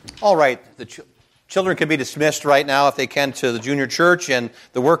All right, the children can be dismissed right now if they can to the junior church, and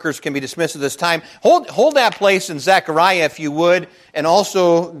the workers can be dismissed at this time. Hold that place in Zechariah if you would, and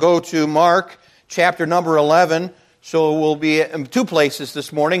also go to Mark chapter number 11. So we'll be in two places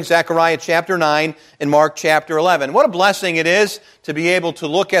this morning, Zechariah chapter 9 and Mark chapter 11. What a blessing it is to be able to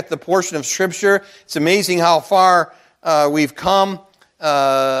look at the portion of Scripture. It's amazing how far we've come.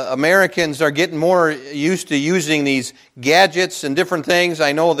 Americans are getting more used to using these gadgets and different things.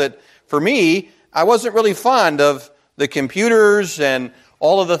 I know that for me, I wasn't really fond of the computers and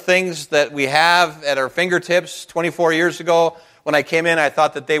all of the things that we have at our fingertips. 24 years ago, when I came in, I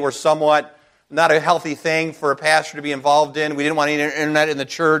thought that they were somewhat not a healthy thing for a pastor to be involved in. We didn't want any internet in the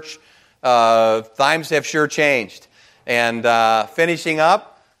church. Times have sure changed. And finishing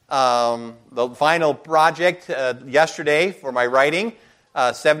up the final project yesterday for my writing,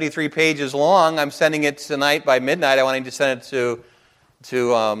 73 pages long. I'm sending it tonight by midnight. I wanted to send it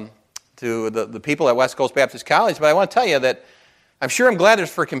to the people at West Coast Baptist College. But I want to tell you that I'm glad there's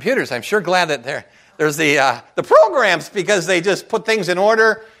for computers. I'm sure glad that there's the programs, because they just put things in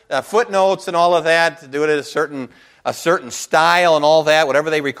order, footnotes and all of that, to do it at a certain style and all that. Whatever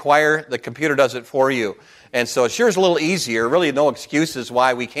they require, the computer does it for you. And so it sure is a little easier. Really no excuses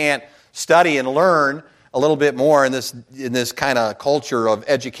why we can't study and learn a little bit more in this kind of culture of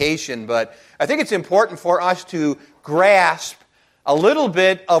education. But I think it's important for us to grasp a little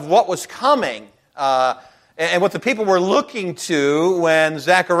bit of what was coming and what the people were looking to when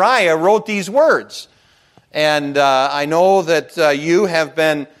Zechariah wrote these words. And I know that you have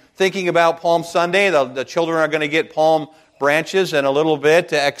been thinking about Palm Sunday. The children are going to get palm branches in a little bit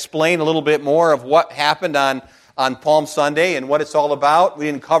to explain a little bit more of what happened on Palm Sunday and what it's all about. We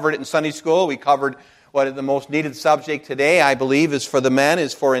didn't cover it in Sunday school. We covered what the most needed subject today, I believe, is for the men,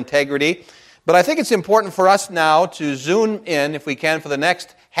 is for integrity. But I think it's important for us now to zoom in, if we can, for the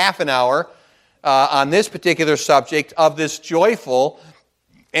next half an hour on this particular subject of this joyful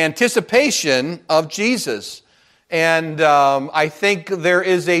anticipation of Jesus. And I think there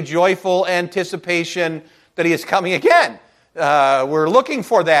is a joyful anticipation that He is coming again. We're looking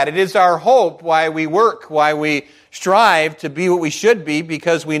for that. It is our hope, why we work, why we strive to be what we should be,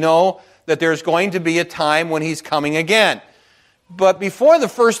 because we know that there's going to be a time when He's coming again. But before the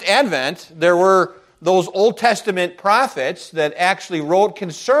first advent, there were those Old Testament prophets that actually wrote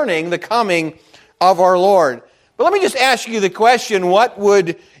concerning the coming of our Lord. But let me just ask you the question, what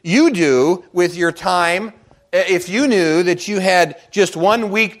would you do with your time if you knew that you had just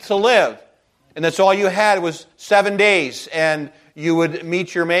 1 week to live, and that's all you had was 7 days, and you would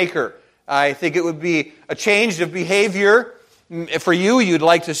meet your Maker? I think it would be a change of behavior. For you, you'd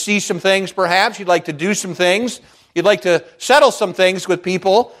like to see some things perhaps, you'd like to do some things, you'd like to settle some things with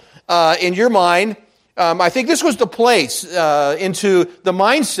people in your mind. I think this was the place into the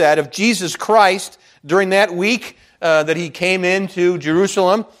mindset of Jesus Christ during that week that He came into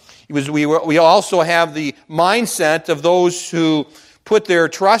Jerusalem. We also have the mindset of those who put their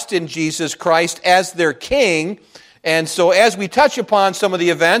trust in Jesus Christ as their King. And so as we touch upon some of the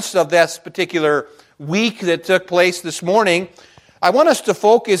events of this particular week that took place this morning, I want us to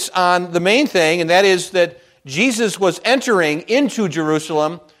focus on the main thing, and that is that Jesus was entering into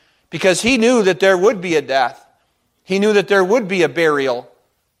Jerusalem because He knew that there would be a death. He knew that there would be a burial,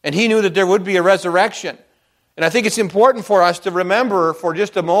 and He knew that there would be a resurrection. And I think it's important for us to remember for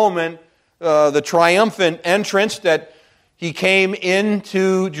just a moment the triumphant entrance that He came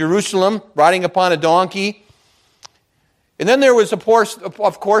into Jerusalem riding upon a donkey. And then there was, of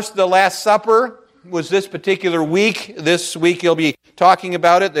course, the Last Supper was this particular week. This week He'll be talking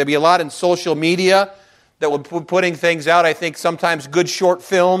about it. There'll be a lot in social media that will be putting things out. I think sometimes good short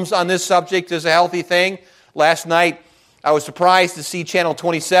films on this subject is a healthy thing. Last night I was surprised to see Channel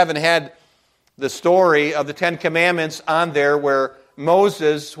 27 had the story of the Ten Commandments on there, where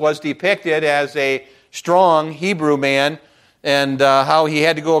Moses was depicted as a strong Hebrew man, and how he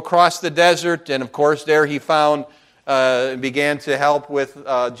had to go across the desert, and of course there he found began to help with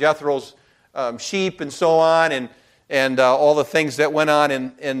Jethro's sheep and so on, and all the things that went on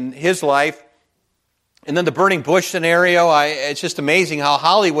in his life. And then the burning bush scenario, it's just amazing how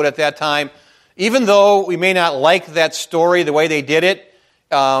Hollywood at that time, even though we may not like that story, the way they did it,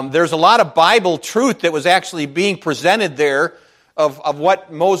 there's a lot of Bible truth that was actually being presented there of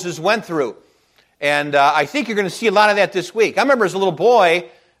what Moses went through. And I think you're going to see a lot of that this week. I remember as a little boy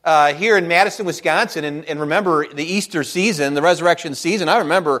here in Madison, Wisconsin, and remember the Easter season, the resurrection season. I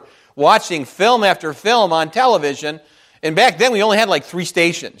remember watching film after film on television. And back then we only had like 3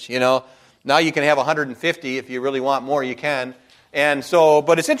 stations, you know. Now you can have 150 if you really want more, you can. And so,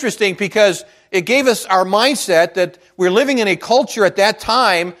 but it's interesting because it gave us our mindset that we're living in a culture at that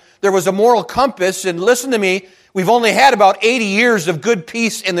time There was a moral compass, and listen to me, we've only had about 80 years of good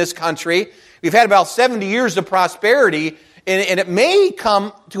peace in this country. We've had about 70 years of prosperity, and it may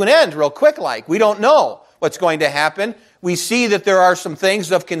come to an end real quick like. We don't know what's going to happen. We see that there are some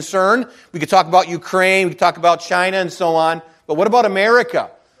things of concern. We could talk about Ukraine, we could talk about China and so on. But what about America?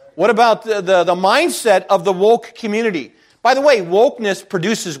 What about the mindset of the woke community? By the way, wokeness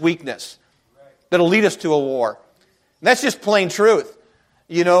produces weakness that'll lead us to a war. And that's just plain truth.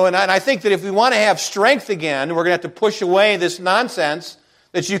 And I think that if we want to have strength again, we're going to have to push away this nonsense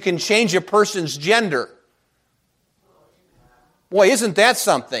that you can change a person's gender. Boy, isn't that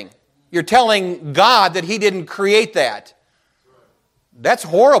something? You're telling God that He didn't create that. That's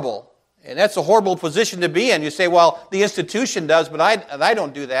horrible. And that's a horrible position to be in. You say, well, the institution does, but I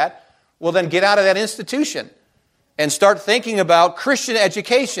don't do that. Well, then get out of that institution and start thinking about Christian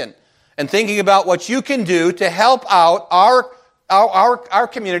education and thinking about what you can do to help out our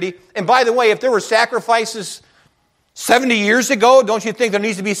community. And by the way, if there were sacrifices 70 years ago, don't you think there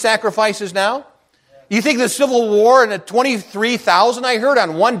needs to be sacrifices now? You think the Civil War and the 23,000 I heard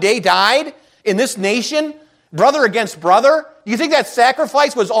on one day died in this nation, brother against brother? You think that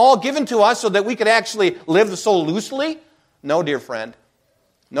sacrifice was all given to us so that we could actually live so loosely? No, dear friend.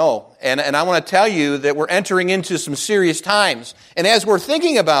 No. And I want to tell you that we're entering into some serious times. And as we're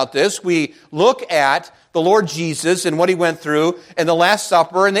thinking about this, we look at the Lord Jesus and what He went through and the Last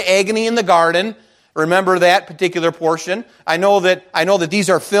Supper and the agony in the garden. Remember that particular portion. I know that these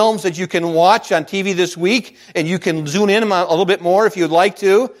are films that you can watch on TV this week, and you can zoom in a little bit more if you'd like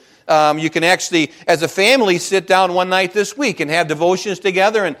to. You can actually, as a family, sit down one night this week and have devotions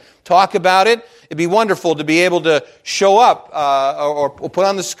together and talk about it. It'd be wonderful to be able to show up or put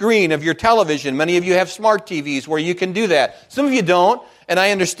on the screen of your television. Many of you have smart TVs where you can do that. Some of you don't, and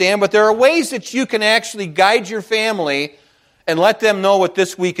I understand, but there are ways that you can actually guide your family and let them know what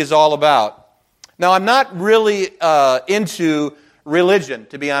this week is all about. Now, I'm not really into religion,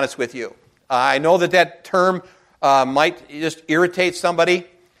 to be honest with you. I know that term might just irritate somebody,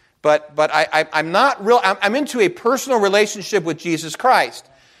 but I'm not real. I'm into a personal relationship with Jesus Christ.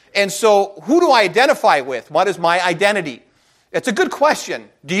 And so, who do I identify with? What is my identity? It's a good question.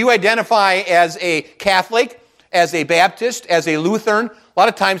 Do you identify as a Catholic, as a Baptist, as a Lutheran? A lot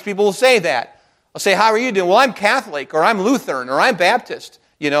of times people will say that. I'll say, how are you doing? Well, I'm Catholic, or I'm Lutheran, or I'm Baptist.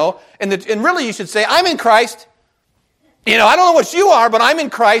 And really you should say, I'm in Christ. I don't know what you are, but I'm in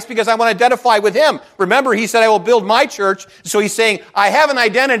Christ because I want to identify with Him. Remember, He said, I will build my church. So He's saying, I have an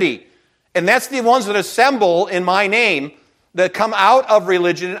identity. And that's the ones that assemble in my name that come out of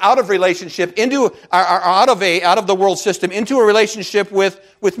religion, out of relationship, out of the world system, into a relationship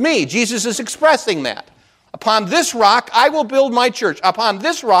with me. Jesus is expressing that. Upon this rock, I will build my church. Upon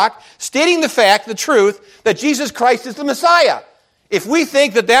this rock, stating the truth, that Jesus Christ is the Messiah. If we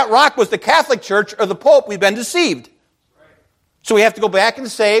think that rock was the Catholic Church or the Pope, we've been deceived. So we have to go back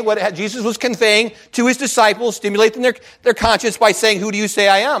and say what Jesus was conveying to His disciples, stimulating their conscience by saying, who do you say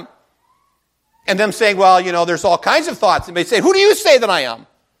I am? And them saying, well, there's all kinds of thoughts. And they say, who do you say that I am?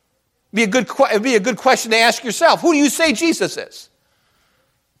 It'd be a good question to ask yourself. Who do you say Jesus is?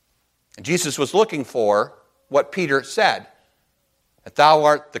 And Jesus was looking for what Peter said, that thou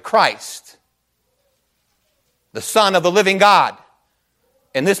art the Christ, the Son of the living God.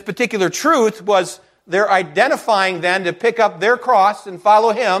 And this particular truth was they're identifying then to pick up their cross and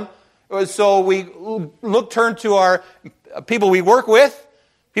follow Him. So we turn to our people we work with,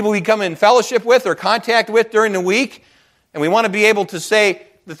 people we come in fellowship with or contact with during the week, and we want to be able to say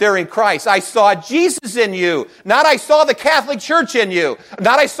that they're in Christ. I saw Jesus in you. Not I saw the Catholic Church in you.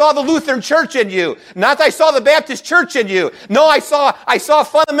 Not I saw the Lutheran Church in you. Not I saw the Baptist Church in you. No, I saw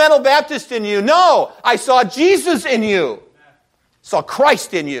Fundamental Baptist in you. No, I saw Jesus in you. Saw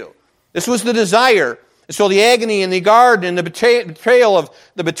Christ in you. This was the desire. And so the agony in the garden and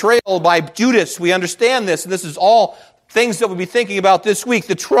the betrayal by Judas, we understand this, and this is all things that we'll be thinking about this week.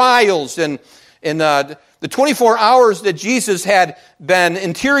 The trials and the 24 hours that Jesus had been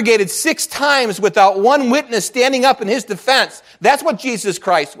interrogated 6 times without one witness standing up in His defense. That's what Jesus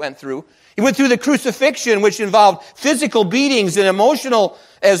Christ went through. He went through the crucifixion, which involved physical beatings and emotional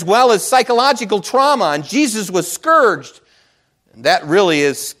as well as psychological trauma. And Jesus was scourged. And that really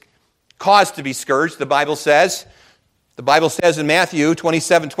is cause to be scourged, the Bible says. The Bible says in Matthew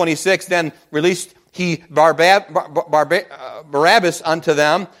 27:26, then released He Barabbas unto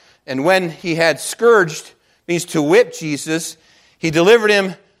them, and when He had scourged, means to whip Jesus, He delivered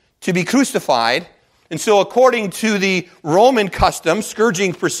Him to be crucified. And so according to the Roman custom,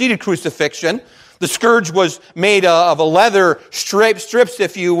 scourging preceded crucifixion. The scourge was made of a leather strips,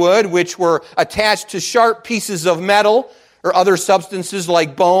 if you would, which were attached to sharp pieces of metal, or other substances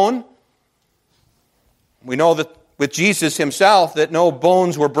like bone. We know that with Jesus himself that no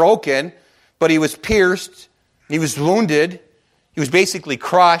bones were broken, but he was pierced, he was wounded, he was basically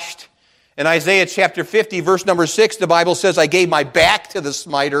crushed. In Isaiah chapter 50, verse number 6, the Bible says, I gave my back to the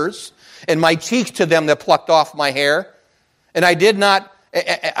smiters, and my cheeks to them that plucked off my hair. And I hid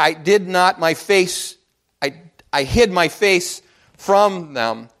my face from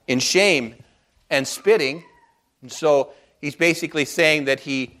them in shame and spitting. And so he's basically saying that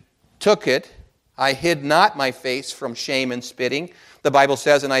he took it. I hid not my face from shame and spitting. The Bible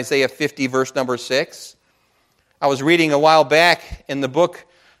says in Isaiah 50, verse number 6. I was reading a while back in the book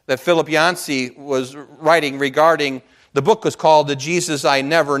that Philip Yancey was writing regarding, the book was called The Jesus I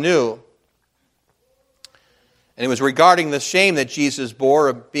Never Knew. And it was regarding the shame that Jesus bore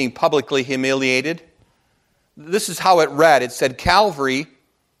of being publicly humiliated. This is how it read. It said, Calvary,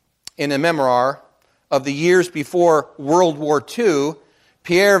 in a memoir of the years before World War II,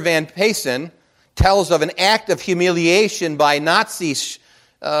 Pierre Van Payson tells of an act of humiliation by Nazi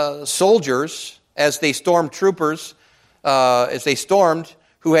soldiers as they stormed,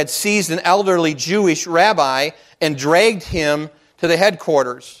 who had seized an elderly Jewish rabbi and dragged him to the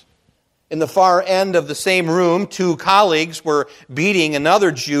headquarters. In the far end of the same room, two colleagues were beating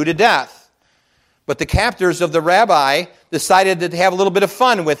another Jew to death. But the captors of the rabbi decided to have a little bit of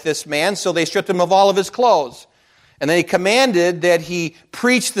fun with this man, so they stripped him of all of his clothes. And they commanded that he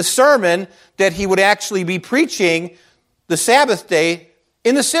preach the sermon that he would actually be preaching the Sabbath day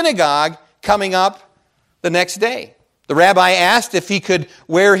in the synagogue coming up the next day. The rabbi asked if he could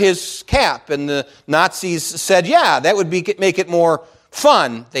wear his cap, and the Nazis said, yeah, that would make it more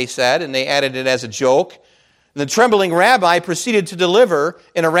fun, they said, and they added it as a joke. And the trembling rabbi proceeded to deliver,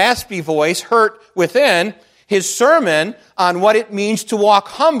 in a raspy voice, hurt within, his sermon on what it means to walk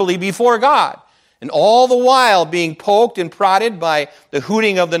humbly before God. And all the while being poked and prodded by the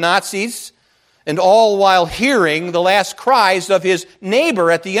hooting of the Nazis, and all while hearing the last cries of his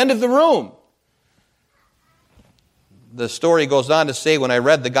neighbor at the end of the room. The story goes on to say, when I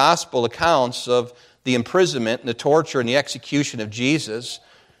read the gospel accounts of the imprisonment and the torture and the execution of Jesus,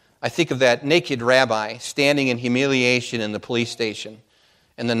 I think of that naked rabbi standing in humiliation in the police station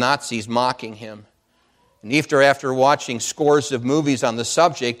and the Nazis mocking him. And after watching scores of movies on the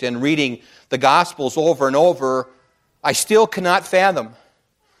subject and reading the Gospels over and over, I still cannot fathom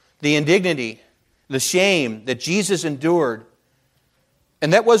the indignity, the shame that Jesus endured.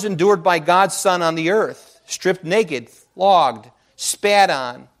 And that was endured by God's Son on the earth, stripped naked, flogged, spat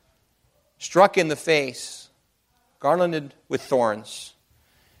on, struck in the face, garlanded with thorns.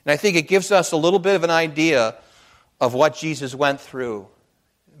 And I think it gives us a little bit of an idea of what Jesus went through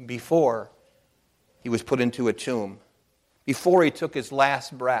before he was put into a tomb, before he took his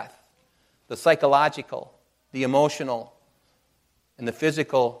last breath. The psychological, the emotional, and the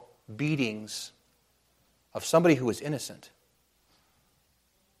physical beatings of somebody who was innocent.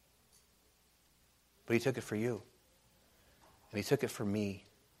 But he took it for you. And he took it for me.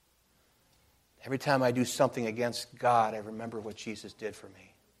 Every time I do something against God, I remember what Jesus did for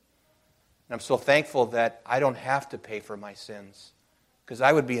me. And I'm so thankful that I don't have to pay for my sins, because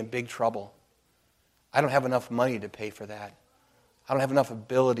I would be in big trouble. I don't have enough money to pay for that. I don't have enough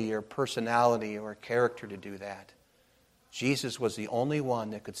ability or personality or character to do that. Jesus was the only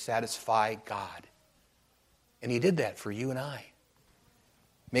one that could satisfy God. And he did that for you and I.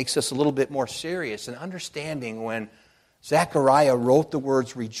 Makes us a little bit more serious and understanding when Zechariah wrote the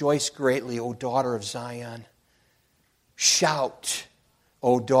words, "Rejoice greatly, O daughter of Zion. Shout,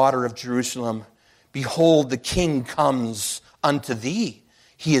 O daughter of Jerusalem. Behold, the king comes unto thee.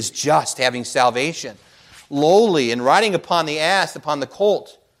 He is just, having salvation. Lowly, and riding upon the ass, upon the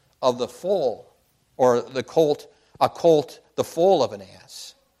colt of the foal, or the colt, the foal of an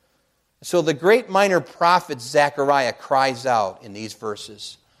ass." So the great minor prophet Zechariah cries out in these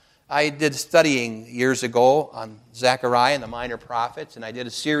verses. I did studying years ago on Zechariah and the minor prophets, and I did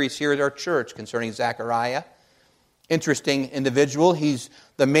a series here at our church concerning Zechariah. Interesting individual. He's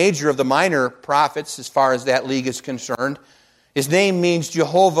the major of the minor prophets as far as that league is concerned. His name means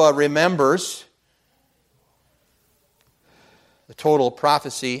Jehovah remembers. The total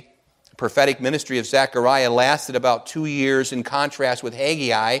prophecy, prophetic ministry of Zechariah lasted about 2 years, in contrast with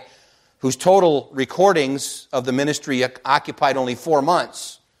Haggai, whose total recordings of the ministry occupied only 4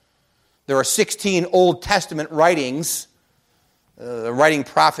 months. There are 16 Old Testament writings, writing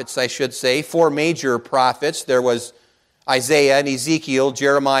prophets, I should say, 4 major prophets. There was Isaiah and Ezekiel,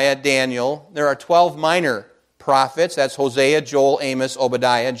 Jeremiah, Daniel. There are 12 minor prophets. That's Hosea, Joel, Amos,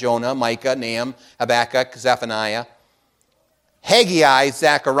 Obadiah, Jonah, Micah, Nahum, Habakkuk, Zephaniah. Haggai,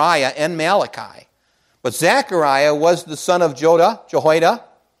 Zechariah, and Malachi. But Zechariah was the son of Jehoiada,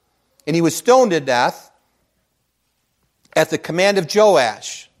 and he was stoned to death at the command of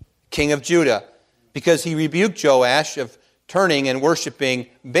Joash, king of Judah, because he rebuked Joash of turning and worshiping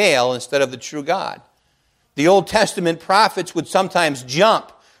Baal instead of the true God. The Old Testament prophets would sometimes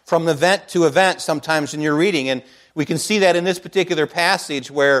jump from event to event sometimes in your reading, and we can see that in this particular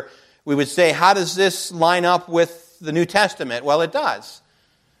passage where we would say, how does this line up with the New Testament? Well, it does.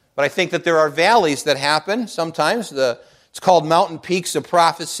 But I think that there are valleys that happen sometimes. It's called mountain peaks of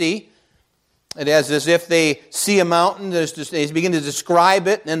prophecy. It is as if they see a mountain, they begin to describe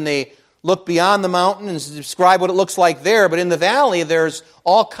it, and then they look beyond the mountain and describe what it looks like there. But in the valley, there's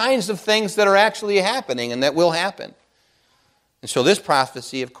all kinds of things that are actually happening and that will happen. And so this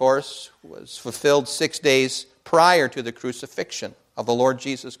prophecy, of course, was fulfilled 6 days prior to the crucifixion of the Lord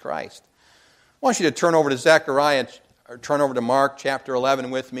Jesus Christ. I want you to turn over to Zechariah, or turn over to Mark chapter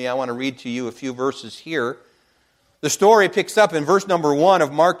 11 with me. I want to read to you a few verses here. The story picks up in verse number 1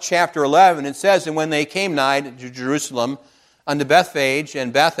 of Mark chapter 11. It says, "And when they came nigh to Jerusalem, unto Bethphage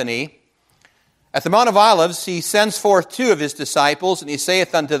and Bethany, at the Mount of Olives, he sends forth 2 of his disciples, and he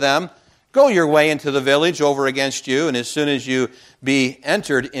saith unto them, Go your way into the village over against you, and as soon as you be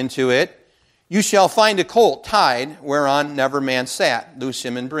entered into it, you shall find a colt tied, whereon never man sat. Loose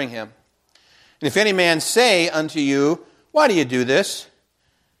him and bring him. And if any man say unto you, Why do you do this?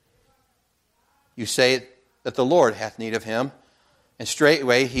 You say that the Lord hath need of him, and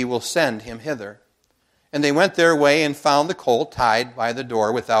straightway he will send him hither. And they went their way and found the colt tied by the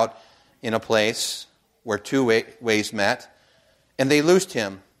door without in a place where 2 ways met, and they loosed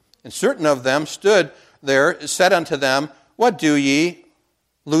him. And certain of them stood there, said unto them, What do ye,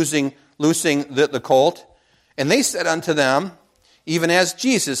 loosing the colt? And they said unto them, Even as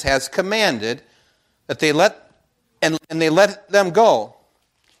Jesus has commanded, that they let them go.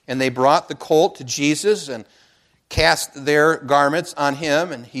 And they brought the colt to Jesus and cast their garments on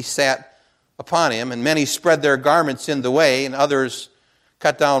him, and he sat upon him. And many spread their garments in the way, and others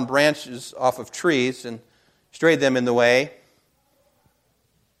cut down branches off of trees and strayed them in the way.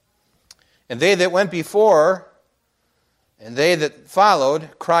 And they that went before and they that followed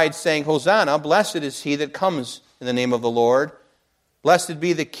cried, saying, Hosanna, blessed is he that comes in the name of the Lord. Blessed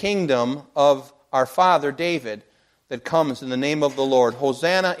be the kingdom of our father David that comes in the name of the Lord.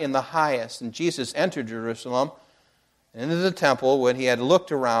 Hosanna in the highest. And Jesus entered Jerusalem and into the temple when he had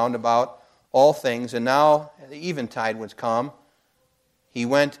looked around about all things. And now the eventide was come. He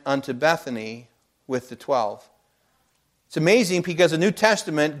went unto Bethany with the 12. It's amazing because the New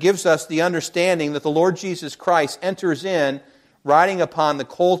Testament gives us the understanding that the Lord Jesus Christ enters in riding upon the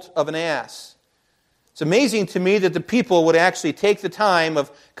colt of an ass. It's amazing to me that the people would actually take the time of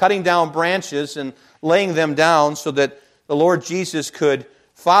cutting down branches and laying them down so that the Lord Jesus could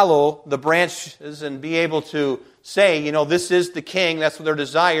follow the branches and be able to say, this is the king. That's what their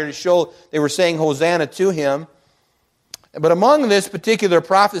desire to show. They were saying Hosanna to him. But among this particular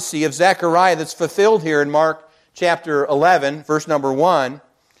prophecy of Zechariah that's fulfilled here in Mark chapter 11, verse number 1,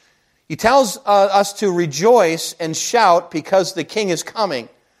 he tells us to rejoice and shout because the king is coming.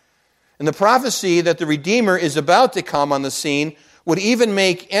 And the prophecy that the Redeemer is about to come on the scene would even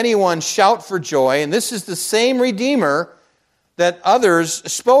make anyone shout for joy. And this is the same Redeemer that others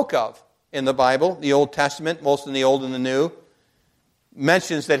spoke of in the Bible, the Old Testament, most in the Old and the New,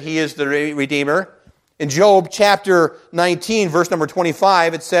 mentions that he is the Redeemer. In Job chapter 19, verse number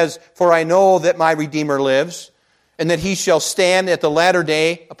 25, it says, For I know that my Redeemer lives, and that he shall stand at the latter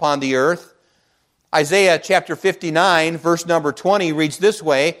day upon the earth. Isaiah chapter 59, verse number 20 reads this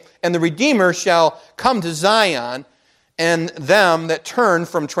way, And the Redeemer shall come to Zion, and them that turn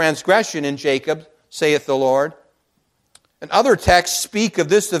from transgression in Jacob, saith the Lord. And other texts speak of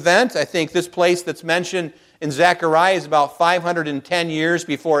this event. I think this place that's mentioned in Zechariah is about 510 years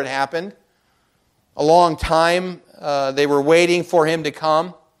before it happened. A long time they were waiting for him to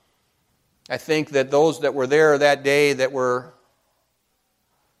come. I think that those that were there that day that were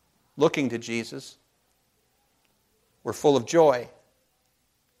looking to Jesus were full of joy.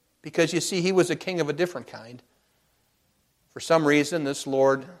 Because you see, he was a king of a different kind. For some reason, this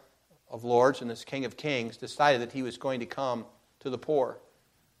Lord of Lords and this King of Kings decided that he was going to come to the poor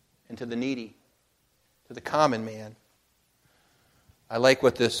and to the needy, to the common man. I like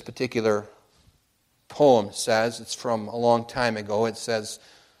what this particular poem says. It's from a long time ago. It says,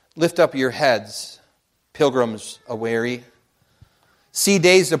 Lift up your heads, pilgrims aweary. See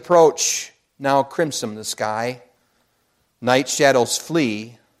days approach, now crimson the sky. Night shadows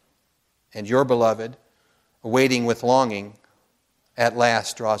flee, and your beloved, awaiting with longing, at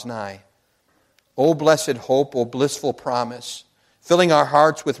last draws nigh. O blessed hope, O blissful promise, filling our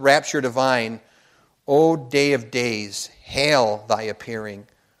hearts with rapture divine, O day of days, hail thy appearing.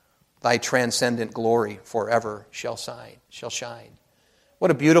 Thy transcendent glory forever shall shine.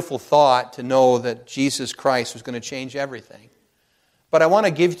 What a beautiful thought to know that Jesus Christ was going to change everything. But I want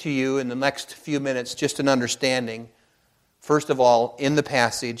to give to you in the next few minutes just an understanding. First of all, in the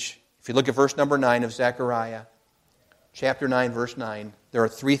passage, if you look at verse number 9 of Zechariah, chapter 9, verse 9, there are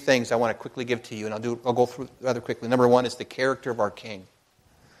three things I want to quickly give to you, and I'll go through rather quickly. Number one is the character of our King.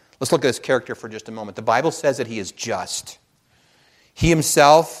 Let's look at his character for just a moment. The Bible says that he is just. He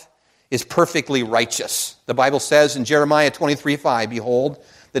himself is perfectly righteous. The Bible says in Jeremiah 23:5, Behold,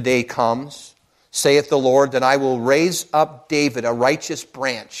 the day comes, saith the Lord, that I will raise up David a righteous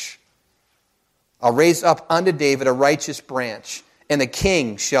branch. I'll raise up unto David a righteous branch, and the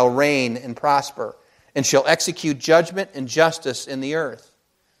king shall reign and prosper, and shall execute judgment and justice in the earth.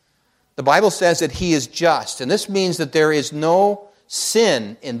 The Bible says that he is just, and this means that there is no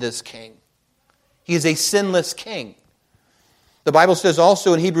sin in this king. He is a sinless king. The Bible says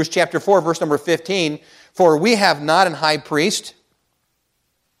also in Hebrews chapter 4, verse number 15, For we have not an high priest,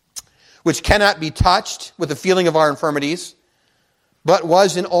 which cannot be touched with the feeling of our infirmities, but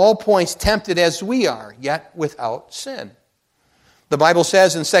was in all points tempted as we are, yet without sin. The Bible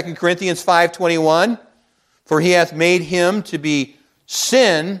says in 2 Corinthians 5:21, For he hath made him to be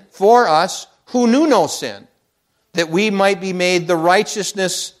sin for us who knew no sin, that we might be made the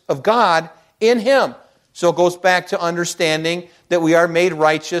righteousness of God in him. So it goes back to understanding that we are made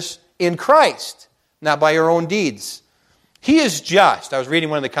righteous in Christ, not by our own deeds. He is just. I was reading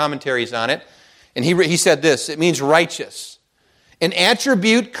one of the commentaries on it, and he said this, it means righteous. An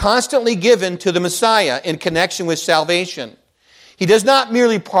attribute constantly given to the Messiah in connection with salvation. He does not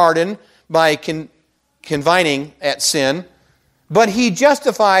merely pardon by convining at sin, but he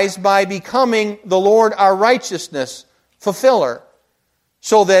justifies by becoming the Lord our righteousness fulfiller.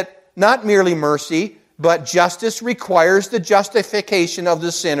 So that not merely mercy, but justice requires the justification of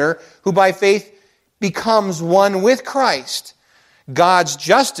the sinner who by faith becomes one with Christ. God's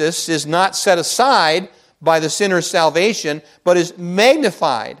justice is not set aside by the sinner's salvation, but is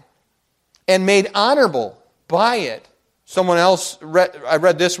magnified and made honorable by it. I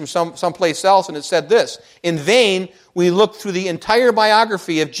read this from someplace else, and it said this, In vain we look through the entire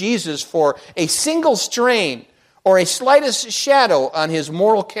biography of Jesus for a single strain or a slightest shadow on his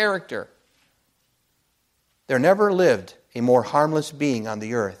moral character. There never lived a more harmless being on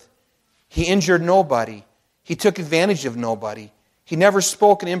the earth. He injured nobody. He took advantage of nobody. He never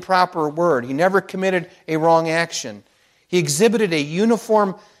spoke an improper word. He never committed a wrong action. He exhibited a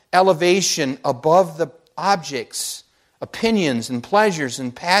uniform elevation above the objects, opinions, and pleasures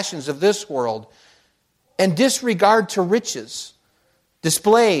and passions of this world, and disregard to riches,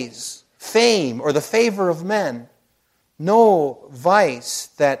 displays, fame, or the favor of men. No vice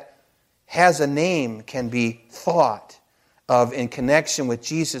that has a name can be thought of in connection with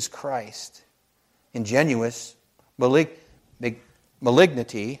Jesus Christ. Ingenuous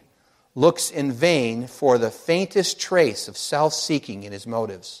malignity looks in vain for the faintest trace of self-seeking in his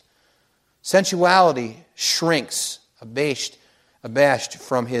motives. Sensuality shrinks, abashed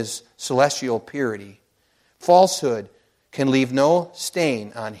from his celestial purity. Falsehood can leave no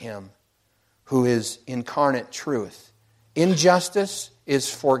stain on him who is incarnate truth. Injustice is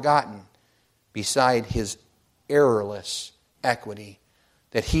forgotten beside his errorless equity,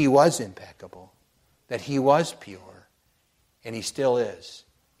 that he was impeccable, that he was pure, and he still is.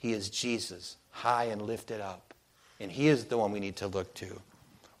 He is Jesus, high and lifted up, and he is the one we need to look to.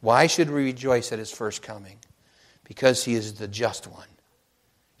 Why should we rejoice at his first coming? Because he is the just one.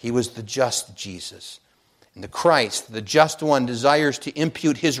 He was the just Jesus. And the Christ, the just one, desires to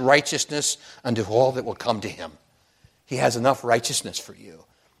impute his righteousness unto all that will come to him. He has enough righteousness for you.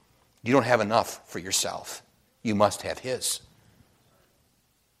 You don't have enough for yourself. You must have his.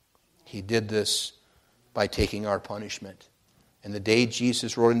 He did this by taking our punishment. And the day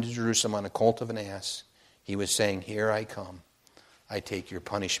Jesus rode into Jerusalem on a colt of an ass, he was saying, Here I come. I take your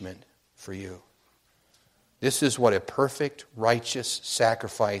punishment for you. This is what a perfect, righteous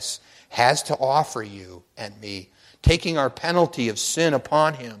sacrifice has to offer you and me, taking our penalty of sin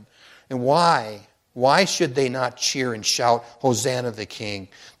upon him. And why? Why should they not cheer and shout, Hosanna the King?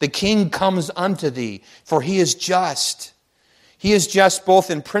 The King comes unto thee, for he is just. He is just both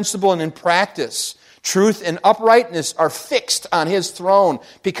in principle and in practice. Truth and uprightness are fixed on his throne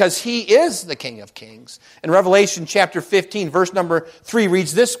because he is the King of Kings. And Revelation chapter 15, verse number 3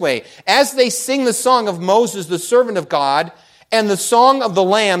 reads this way, As they sing the song of Moses, the servant of God, and the song of the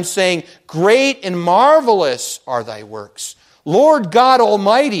Lamb, saying, Great and marvelous are thy works. Lord God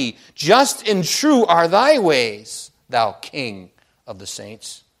Almighty, just and true are thy ways, thou King of the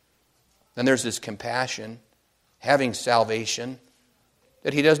saints. Then there's this compassion, having salvation,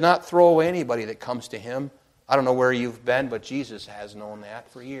 that he does not throw away anybody that comes to him. I don't know where you've been, but Jesus has known that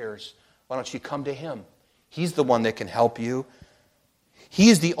for years. Why don't you come to him? He's the one that can help you. He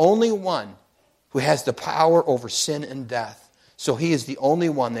is the only one who has the power over sin and death. So he is the only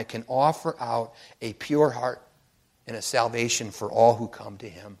one that can offer out a pure heart and a salvation for all who come to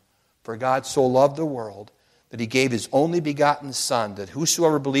him. For God so loved the world that he gave his only begotten Son, that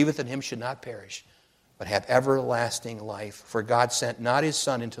whosoever believeth in him should not perish, but have everlasting life. For God sent not his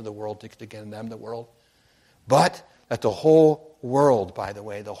Son into the world to condemn the world, but that the whole world, by the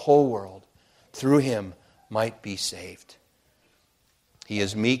way, the whole world, through him might be saved. He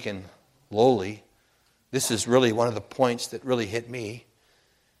is meek and lowly. This is really one of the points that really hit me.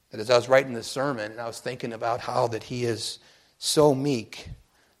 That as I was writing this sermon, and I was thinking about how that he is so meek.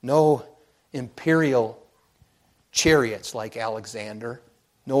 No imperial chariots like Alexander.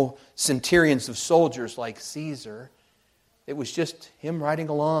 No centurions of soldiers like Caesar. It was just him riding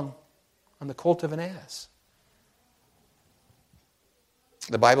along on the colt of an ass.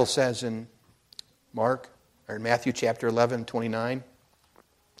 The Bible says in Matthew chapter 11:29,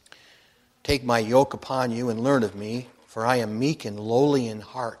 "Take my yoke upon you and learn of me, for I am meek and lowly in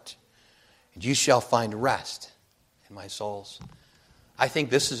heart, and you shall find rest in my souls." I think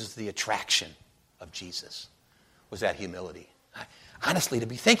this is the attraction of Jesus, was that humility. Honestly, to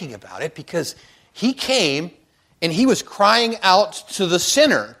be thinking about it, because he came and he was crying out to the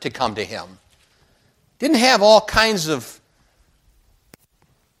sinner to come to him. Didn't have all kinds of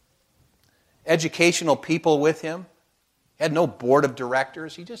educational people with him. Had no board of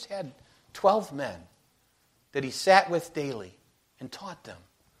directors. He just had 12 men that he sat with daily and taught them.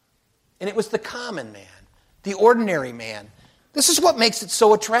 And it was the common man, the ordinary man. This is what makes it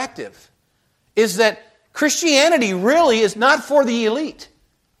so attractive, is that Christianity really is not for the elite.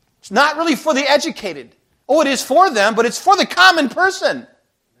 It's not really for the educated. Oh, it is for them, but it's for the common person.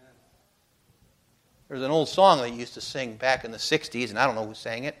 There's an old song they used to sing back in the 60s, and I don't know who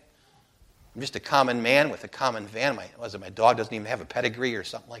sang it. I'm just a common man with a common van. My dog doesn't even have a pedigree or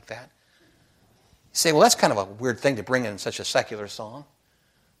something like that. You say, well, that's kind of a weird thing to bring in such a secular song.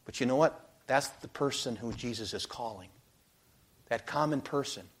 But you know what? That's the person who Jesus is calling. That common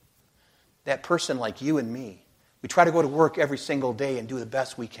person. That person like you and me. We try to go to work every single day and do the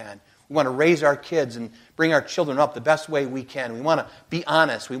best we can. We want to raise our kids and bring our children up the best way we can. We want to be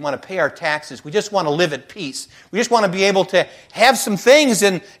honest. We want to pay our taxes. We just want to live at peace. We just want to be able to have some things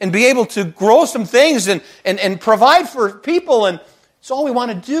and be able to grow some things and provide for people. And it's all we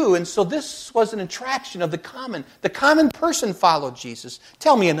want to do. And so this was an attraction of the common. The common person followed Jesus.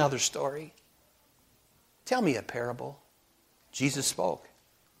 Tell me another story. Tell me a parable. Jesus spoke.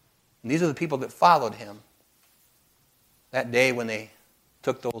 And these are the people that followed him. That day when they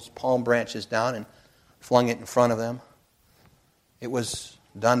took those palm branches down and flung it in front of them, it was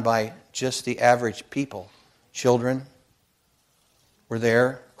done by just the average people. Children were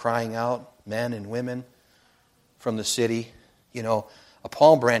there crying out, men and women from the city. You know, a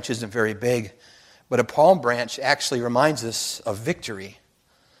palm branch isn't very big, but a palm branch actually reminds us of victory.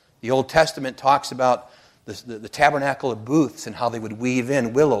 The Old Testament talks about the tabernacle of booths and how they would weave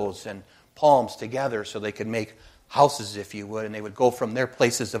in willows and palms together so they could make houses, if you would, and they would go from their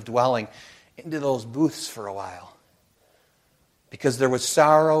places of dwelling into those booths for a while. Because there was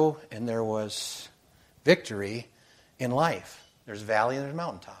sorrow and there was victory in life. There's valley and there's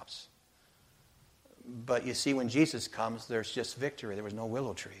mountaintops. But you see, when Jesus comes, there's just victory. There was no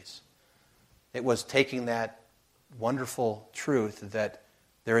willow trees. It was taking that wonderful truth that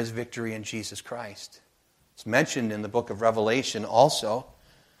there is victory in Jesus Christ. It's mentioned in the book of Revelation also.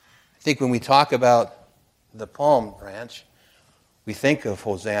 I think when we talk about the palm branch, we think of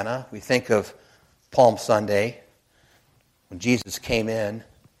Hosanna. We think of Palm Sunday when Jesus came in.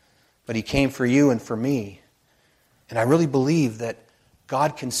 But he came for you and for me. And I really believe that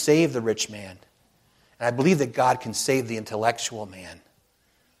God can save the rich man. And I believe that God can save the intellectual man.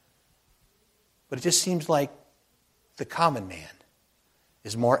 But it just seems like the common man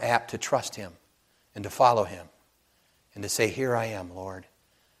is more apt to trust him and to follow him and to say, "Here I am, Lord.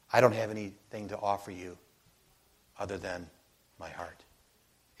 I don't have anything to offer you other than my heart,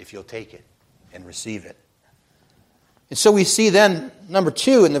 if you'll take it and receive it." And so we see then, number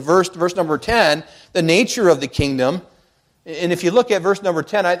 2, in the verse number 10, the nature of the kingdom. And if you look at verse number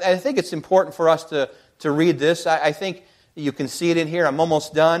 10, I think it's important for us to read this. I think you can see it in here. I'm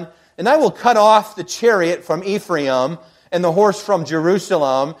almost done. "And I will cut off the chariot from Ephraim and the horse from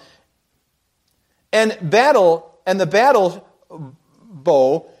Jerusalem, and the battle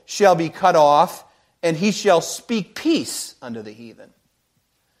bow shall be cut off, and he shall speak peace unto the heathen."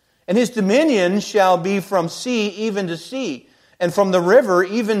 And his dominion shall be from sea even to sea, and from the river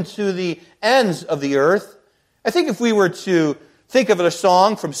even to the ends of the earth. I think if we were to think of a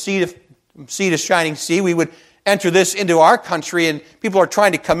song from sea to shining sea, we would enter this into our country, and people are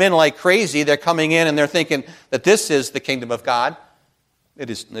trying to come in like crazy. They're coming in and they're thinking that this is the kingdom of God. It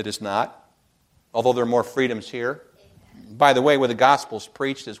is not, although there are more freedoms here. By the way, where the gospel's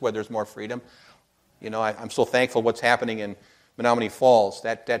preached is where there's more freedom. You know, I'm so thankful what's happening in Menominee Falls.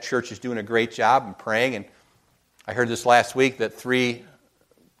 That church is doing a great job and praying. And I heard this last week that 3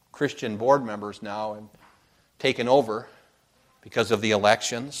 Christian board members now have taken over because of the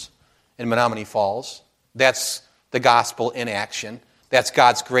elections in Menominee Falls. That's the gospel in action. That's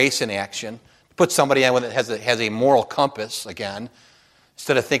God's grace in action. Put somebody in that has a moral compass again,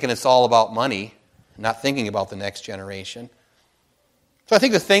 instead of thinking it's all about money, not thinking about the next generation. So I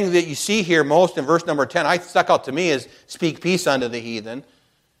think the thing that you see here most in verse number 10, stuck out to me, is speak peace unto the heathen.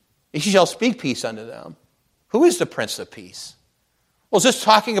 He shall speak peace unto them. Who is the Prince of Peace? Well, is this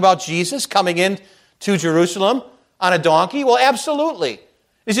talking about Jesus coming in to Jerusalem on a donkey? Well, absolutely.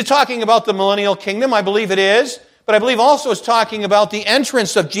 Is it talking about the millennial kingdom? I believe it is. But I believe also it's talking about the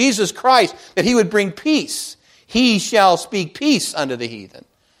entrance of Jesus Christ, that he would bring peace. He shall speak peace unto the heathen.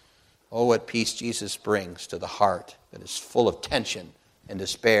 Oh, what peace Jesus brings to the heart that is full of tension and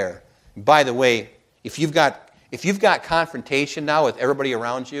despair. And by the way, if you've got confrontation now with everybody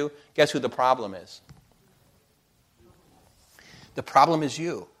around you, guess who the problem is? The problem is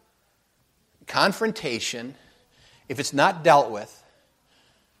you. Confrontation, if it's not dealt with,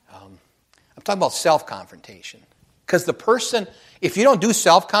 I'm talking about self-confrontation. Because the person, if you don't do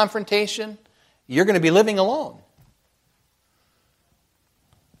self-confrontation, you're going to be living alone.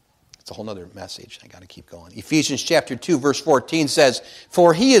 It's a whole other message. I got to keep going. Ephesians chapter 2, verse 14 says,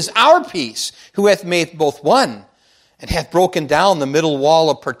 "For he is our peace, who hath made both one, and hath broken down the middle wall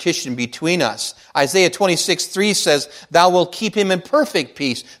of partition between us." Isaiah 26:3 says, "Thou wilt keep him in perfect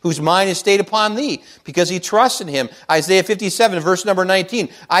peace, whose mind is stayed upon thee, because he trusts in him." Isaiah 57, verse number 19,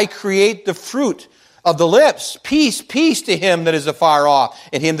 "I create the fruit of the lips. Peace, peace to him that is afar off,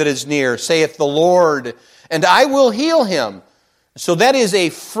 and him that is near, saith the Lord, and I will heal him." So that is a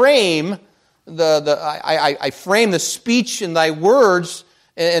frame. I frame the speech and thy words,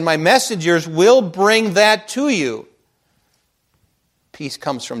 and my messengers will bring that to you. Peace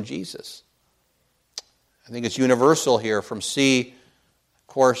comes from Jesus. I think it's universal here, from sea, of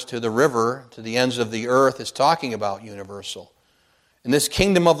course, to the river, to the ends of the earth, is talking about universal. And this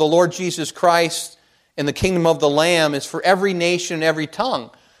kingdom of the Lord Jesus Christ and the kingdom of the Lamb is for every nation and every tongue.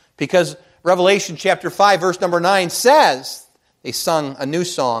 Because Revelation chapter 5, verse number 9 says, they sung a new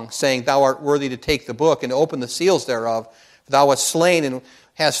song, saying, "Thou art worthy to take the book and to open the seals thereof. For thou wast slain and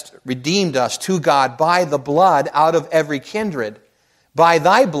hast redeemed us to God by the blood out of every kindred. By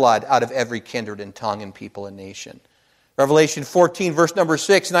thy blood out of every kindred and tongue and people and nation." Revelation 14, verse number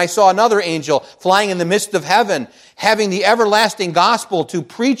 6, "And I saw another angel flying in the midst of heaven, having the everlasting gospel to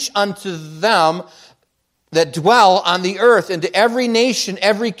preach unto them that dwell on the earth, and to every nation,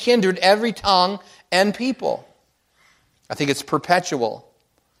 every kindred, every tongue, and people." I think it's perpetual,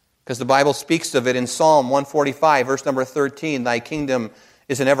 because the Bible speaks of it in Psalm 145, verse number 13, "Thy kingdom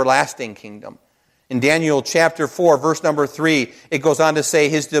is an everlasting kingdom." In Daniel chapter 4, verse number 3, it goes on to say,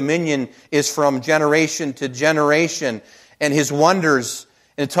 "His dominion is from generation to generation, and his wonders,"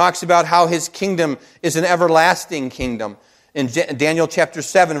 and it talks about how his kingdom is an everlasting kingdom. In Daniel chapter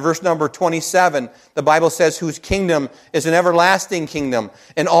 7, verse number 27, the Bible says, "Whose kingdom is an everlasting kingdom,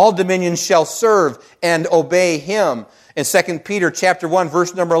 and all dominions shall serve and obey him." In 2 Peter chapter 1,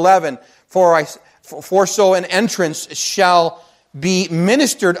 verse number 11, For so an entrance shall be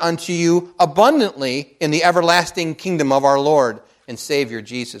ministered unto you abundantly in the everlasting kingdom of our Lord and Savior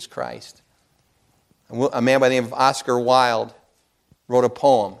Jesus Christ." A man by the name of Oscar Wilde wrote a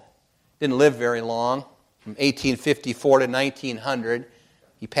poem. Didn't live very long, from 1854 to 1900.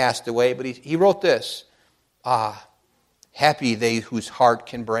 He passed away, but he wrote this: "Ah, happy they whose heart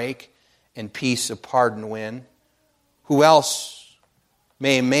can break and peace of pardon win. Who else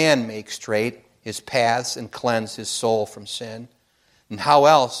may a man make straight his paths and cleanse his soul from sin? And how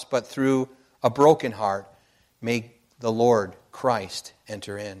else but through a broken heart may the Lord Christ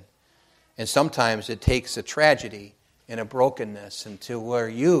enter in?" And sometimes it takes a tragedy and a brokenness until where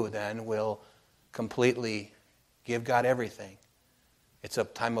you then will completely give God everything. It's a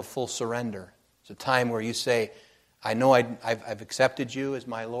time of full surrender. It's a time where you say, "I know I've accepted you as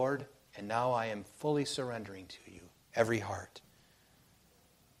my Lord, and now I am fully surrendering to you, every heart."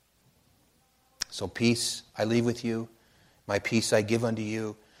 So peace I leave with you, my peace I give unto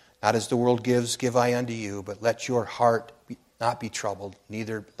you. Not as the world gives, give I unto you, but let your heart not be troubled,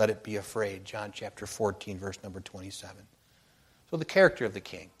 neither let it be afraid. John chapter 14, verse number 27. So the character of the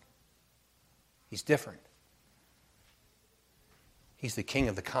king. He's different. He's the king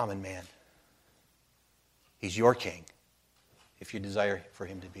of the common man. He's your king, if you desire for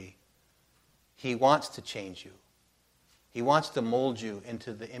him to be. He wants to change you. He wants to mold you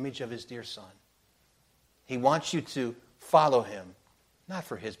into the image of his dear Son. He wants you to follow him, not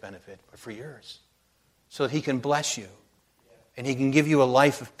for his benefit, but for yours, so that he can bless you, and he can give you a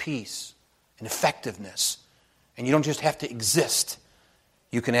life of peace and effectiveness. And you don't just have to exist.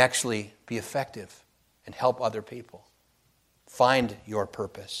 You can actually be effective and help other people. Find your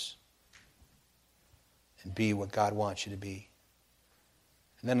purpose and be what God wants you to be.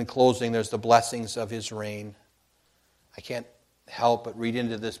 And then in closing, there's the blessings of his reign. I can't help but read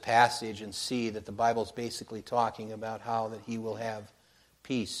into this passage and see that the Bible's basically talking about how that he will have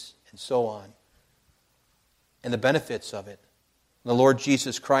peace and so on. And the benefits of it. The Lord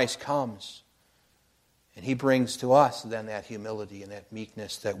Jesus Christ comes, and he brings to us then that humility and that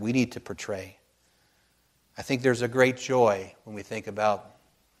meekness that we need to portray. I think there's a great joy when we think about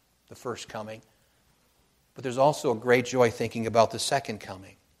the first coming, but there's also a great joy thinking about the second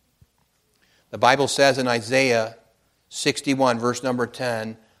coming. The Bible says in Isaiah 61, verse number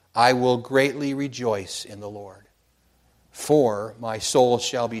 10, I will greatly rejoice in the Lord, for my soul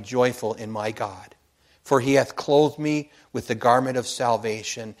shall be joyful in my God. For he hath clothed me with the garment of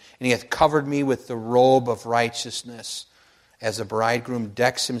salvation, and he hath covered me with the robe of righteousness, as a bridegroom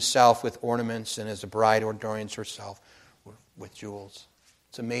decks himself with ornaments, and as a bride adorns herself with jewels.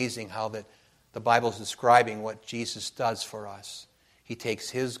 It's amazing how that the Bible is describing what Jesus does for us. He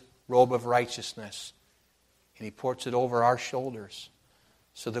takes his robe of righteousness, and he puts it over our shoulders,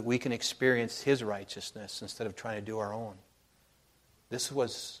 so that we can experience his righteousness instead of trying to do our own. This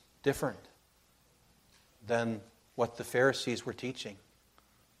was different than what the Pharisees were teaching.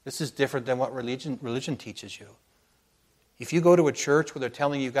 This is different than what religion teaches you. If you go to a church where they're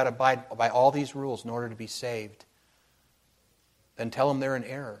telling you you've got to abide by all these rules in order to be saved, then tell them they're in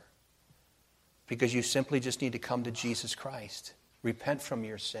error. Because you simply just need to come to Jesus Christ, repent from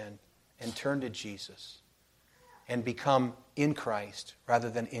your sin, and turn to Jesus, and become in Christ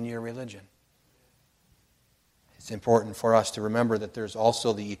rather than in your religion. It's important for us to remember that there's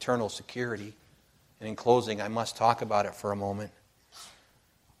also the eternal security. And in closing, I must talk about it for a moment.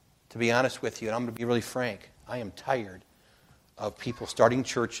 To be honest with you, and I'm going to be really frank, I am tired of people starting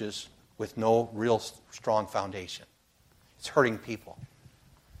churches with no real strong foundation. It's hurting people.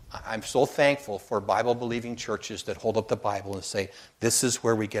 I'm so thankful for Bible-believing churches that hold up the Bible and say, this is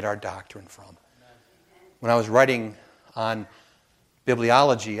where we get our doctrine from. When I was writing on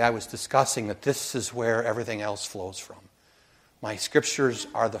bibliology, I was discussing that this is where everything else flows from. My scriptures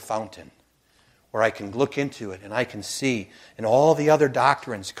are the fountain, where I can look into it and I can see, and all the other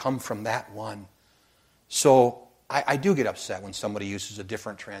doctrines come from that one. So I do get upset when somebody uses a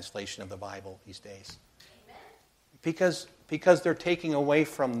different translation of the Bible these days. Because they're taking away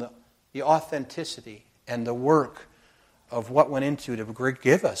from the authenticity and the work of what went into to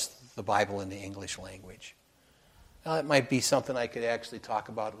give us the Bible in the English language. Now, that might be something I could actually talk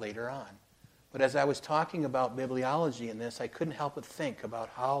about later on. But as I was talking about bibliology in this, I couldn't help but think about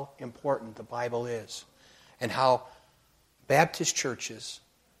how important the Bible is and how Baptist churches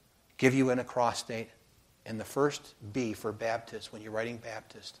give you an acrostate, and the first B for Baptist, when you're writing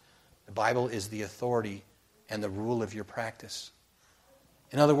Baptist, the Bible is the authority and the rule of your practice.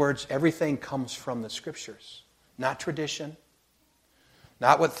 In other words, everything comes from the Scriptures, not tradition,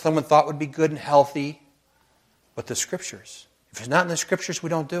 not what someone thought would be good and healthy, but the Scriptures. If it's not in the Scriptures, we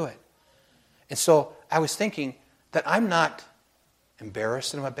don't do it. And so I was thinking that I'm not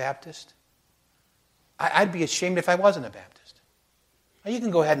embarrassed that I'm a Baptist. I'd be ashamed if I wasn't a Baptist. Now, you can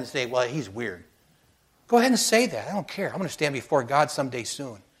go ahead and say, well, he's weird. Go ahead and say that. I don't care. I'm going to stand before God someday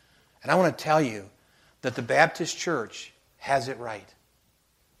soon. And I want to tell you that the Baptist church has it right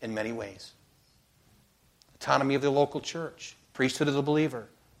in many ways. Autonomy of the local church, priesthood of the believer,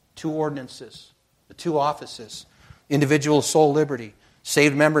 2 ordinances, the 2 offices, individual soul liberty,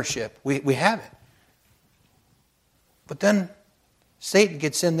 saved membership. We have it. But then Satan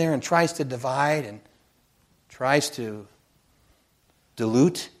gets in there and tries to divide and tries to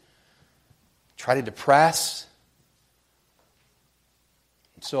dilute, try to depress.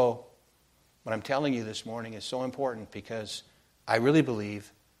 And so what I'm telling you this morning is so important, because I really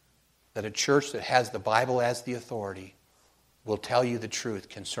believe that a church that has the Bible as the authority will tell you the truth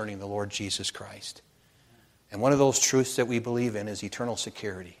concerning the Lord Jesus Christ. And one of those truths that we believe in is eternal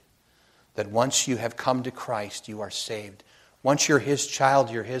security. That once you have come to Christ, you are saved. Once you're His child,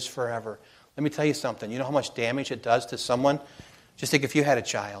 you're His forever. Let me tell you something. You know how much damage it does to someone? Just think if you had a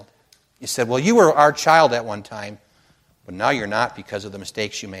child. You said, well, you were our child at one time, but now you're not because of the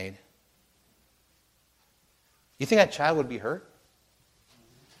mistakes you made. You think that child would be hurt?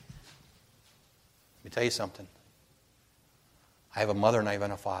 Let me tell you something. I have a mother and I have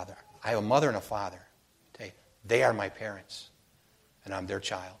a father. I have a mother and a father. They are my parents, and I'm their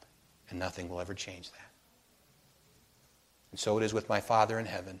child, and nothing will ever change that. And so it is with my Father in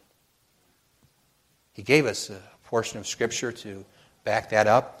heaven. He gave us a portion of Scripture to back that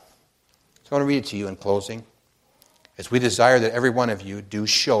up. So I want to read it to you in closing. As we desire that every one of you do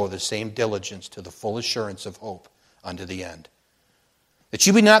show the same diligence to the full assurance of hope unto the end. That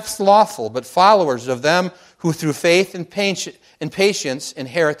you be not slothful, but followers of them who through faith and patience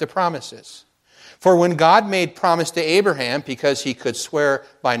inherit the promises. For when God made promise to Abraham, because he could swear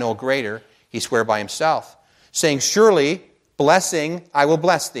by no greater, he sware by himself, saying, surely, blessing I will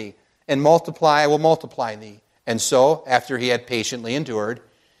bless thee, and multiply I will multiply thee. And so, after he had patiently endured,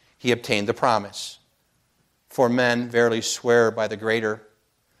 he obtained the promise. For men verily swear by the greater,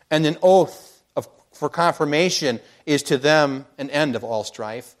 and an oath for confirmation is to them an end of all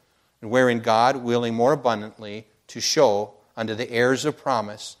strife, and wherein God, willing more abundantly to show unto the heirs of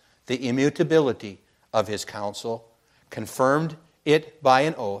promise the immutability of his counsel, confirmed it by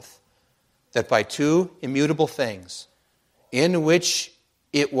an oath, that by two immutable things, in which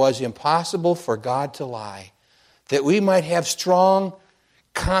it was impossible for God to lie, that we might have strong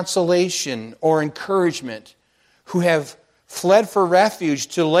consolation or encouragement, who have fled for refuge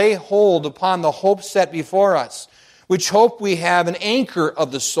to lay hold upon the hope set before us, which hope we have an anchor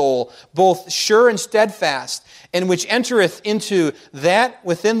of the soul, both sure and steadfast, and which entereth into that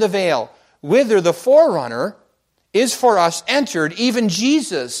within the veil, whither the forerunner is for us entered, even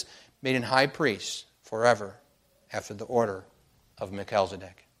Jesus, made an high priest forever, after the order of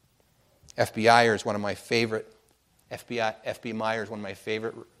Melchizedek. F.B. Meyer is one of my favorite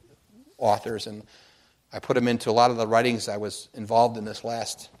authors, and I put him into a lot of the writings I was involved in this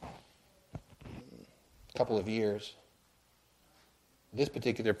last couple of years. This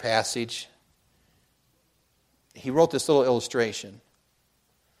particular passage, he wrote this little illustration.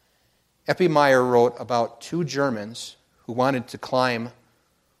 F.B. Meyer wrote about two Germans who wanted to climb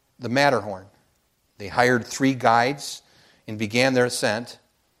the Matterhorn. They hired 3 guides and began their ascent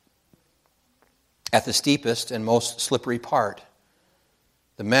at the steepest and most slippery part.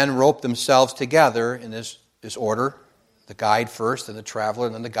 The men roped themselves together in this order, the guide first, then the traveler,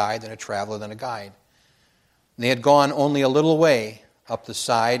 then the guide, then a traveler, then a guide. And they had gone only a little way up the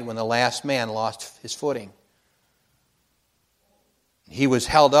side when the last man lost his footing. He was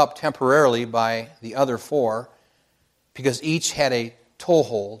held up temporarily by the other 4 because each had a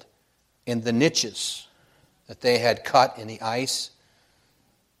toehold in the niches that they had cut in the ice.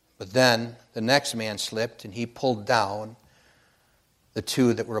 But then the next man slipped and he pulled down the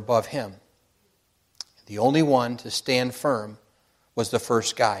 2 that were above him. The only one to stand firm was the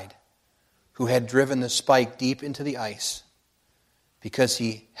first guide, who had driven the spike deep into the ice. Because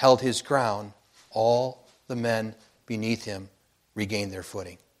he held his ground, all the men beneath him regained their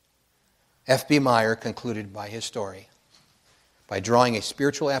footing. F.B. Meyer concluded by his story. By drawing a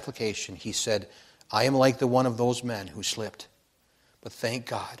spiritual application, he said, I am like the one of those men who slipped. But thank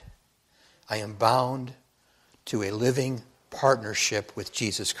God, I am bound to a living partnership with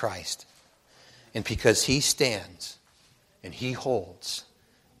Jesus Christ. And because he stands and he holds,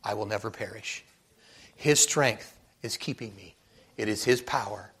 I will never perish. His strength is keeping me. It is his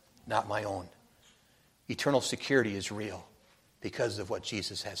power, not my own. Eternal security is real because of what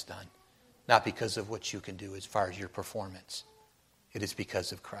Jesus has done, not because of what you can do as far as your performance. It is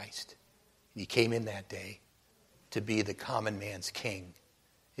because of Christ. He came in that day to be the common man's king.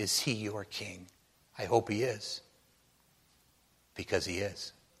 Is he your king? I hope he is, because he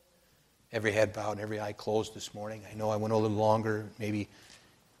is. Every head bowed and every eye closed this morning. I know I went a little longer. Maybe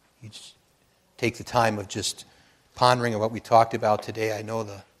you just take the time of just pondering on what we talked about today. I know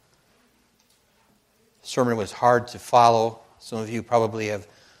the sermon was hard to follow. Some of you probably have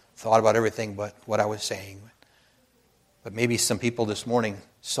thought about everything but what I was saying. But maybe some people this morning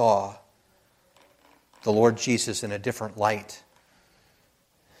saw the Lord Jesus in a different light.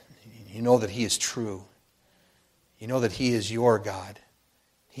 You know that he is true. You know that he is your God.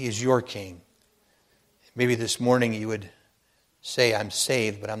 He is your King. Maybe this morning you would say, I'm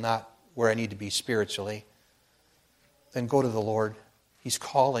saved, but I'm not where I need to be spiritually. Then go to the Lord. He's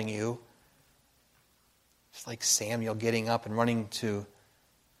calling you. It's like Samuel getting up and running to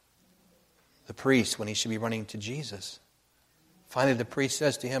the priest when he should be running to Jesus. Finally, the priest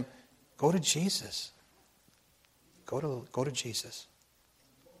says to him, go to Jesus. Go to Jesus.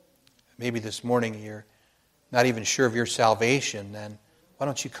 maybe this morning you're not even sure of your salvation, then why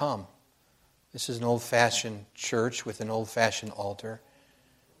don't you come? This is an old-fashioned church with an old-fashioned altar.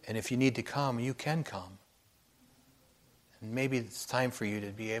 And if you need to come, you can come. And maybe it's time for you to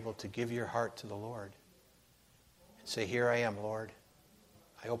be able to give your heart to the Lord. And say, here I am, Lord.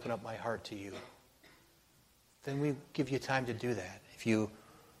 I open up my heart to you. Then we give you time to do that. If you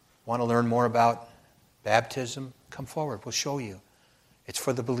want to learn more about baptism, come forward. We'll show you. It's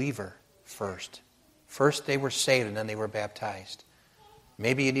for the believer first. First they were saved and then they were baptized.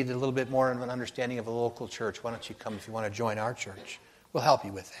 Maybe you need a little bit more of an understanding of a local church. Why don't you come if you want to join our church? We'll help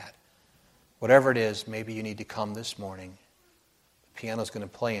you with that. Whatever it is, maybe you need to come this morning. The piano's going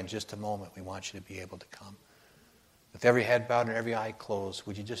to play in just a moment. We want you to be able to come. With every head bowed and every eye closed,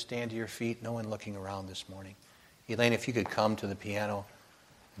 would you just stand to your feet, no one looking around this morning? Elaine, if you could come to the piano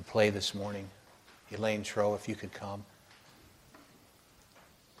and play this morning. Elaine Tro, if you could come.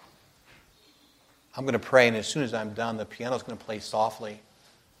 I'm going to pray, and as soon as I'm done, the piano's going to play softly.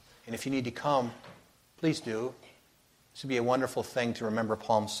 And if you need to come, please do. This would be a wonderful thing to remember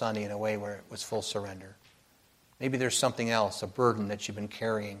Palm Sunday in a way where it was full surrender. Maybe there's something else, a burden that you've been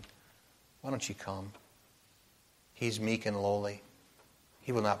carrying. Why don't you come? He's meek and lowly.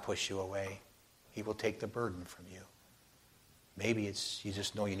 He will not push you away. He will take the burden from you. Maybe it's you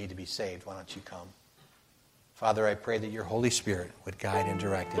just know you need to be saved. Why don't you come? Father, I pray that your Holy Spirit would guide and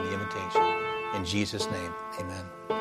direct in the invitation. In Jesus' name, amen.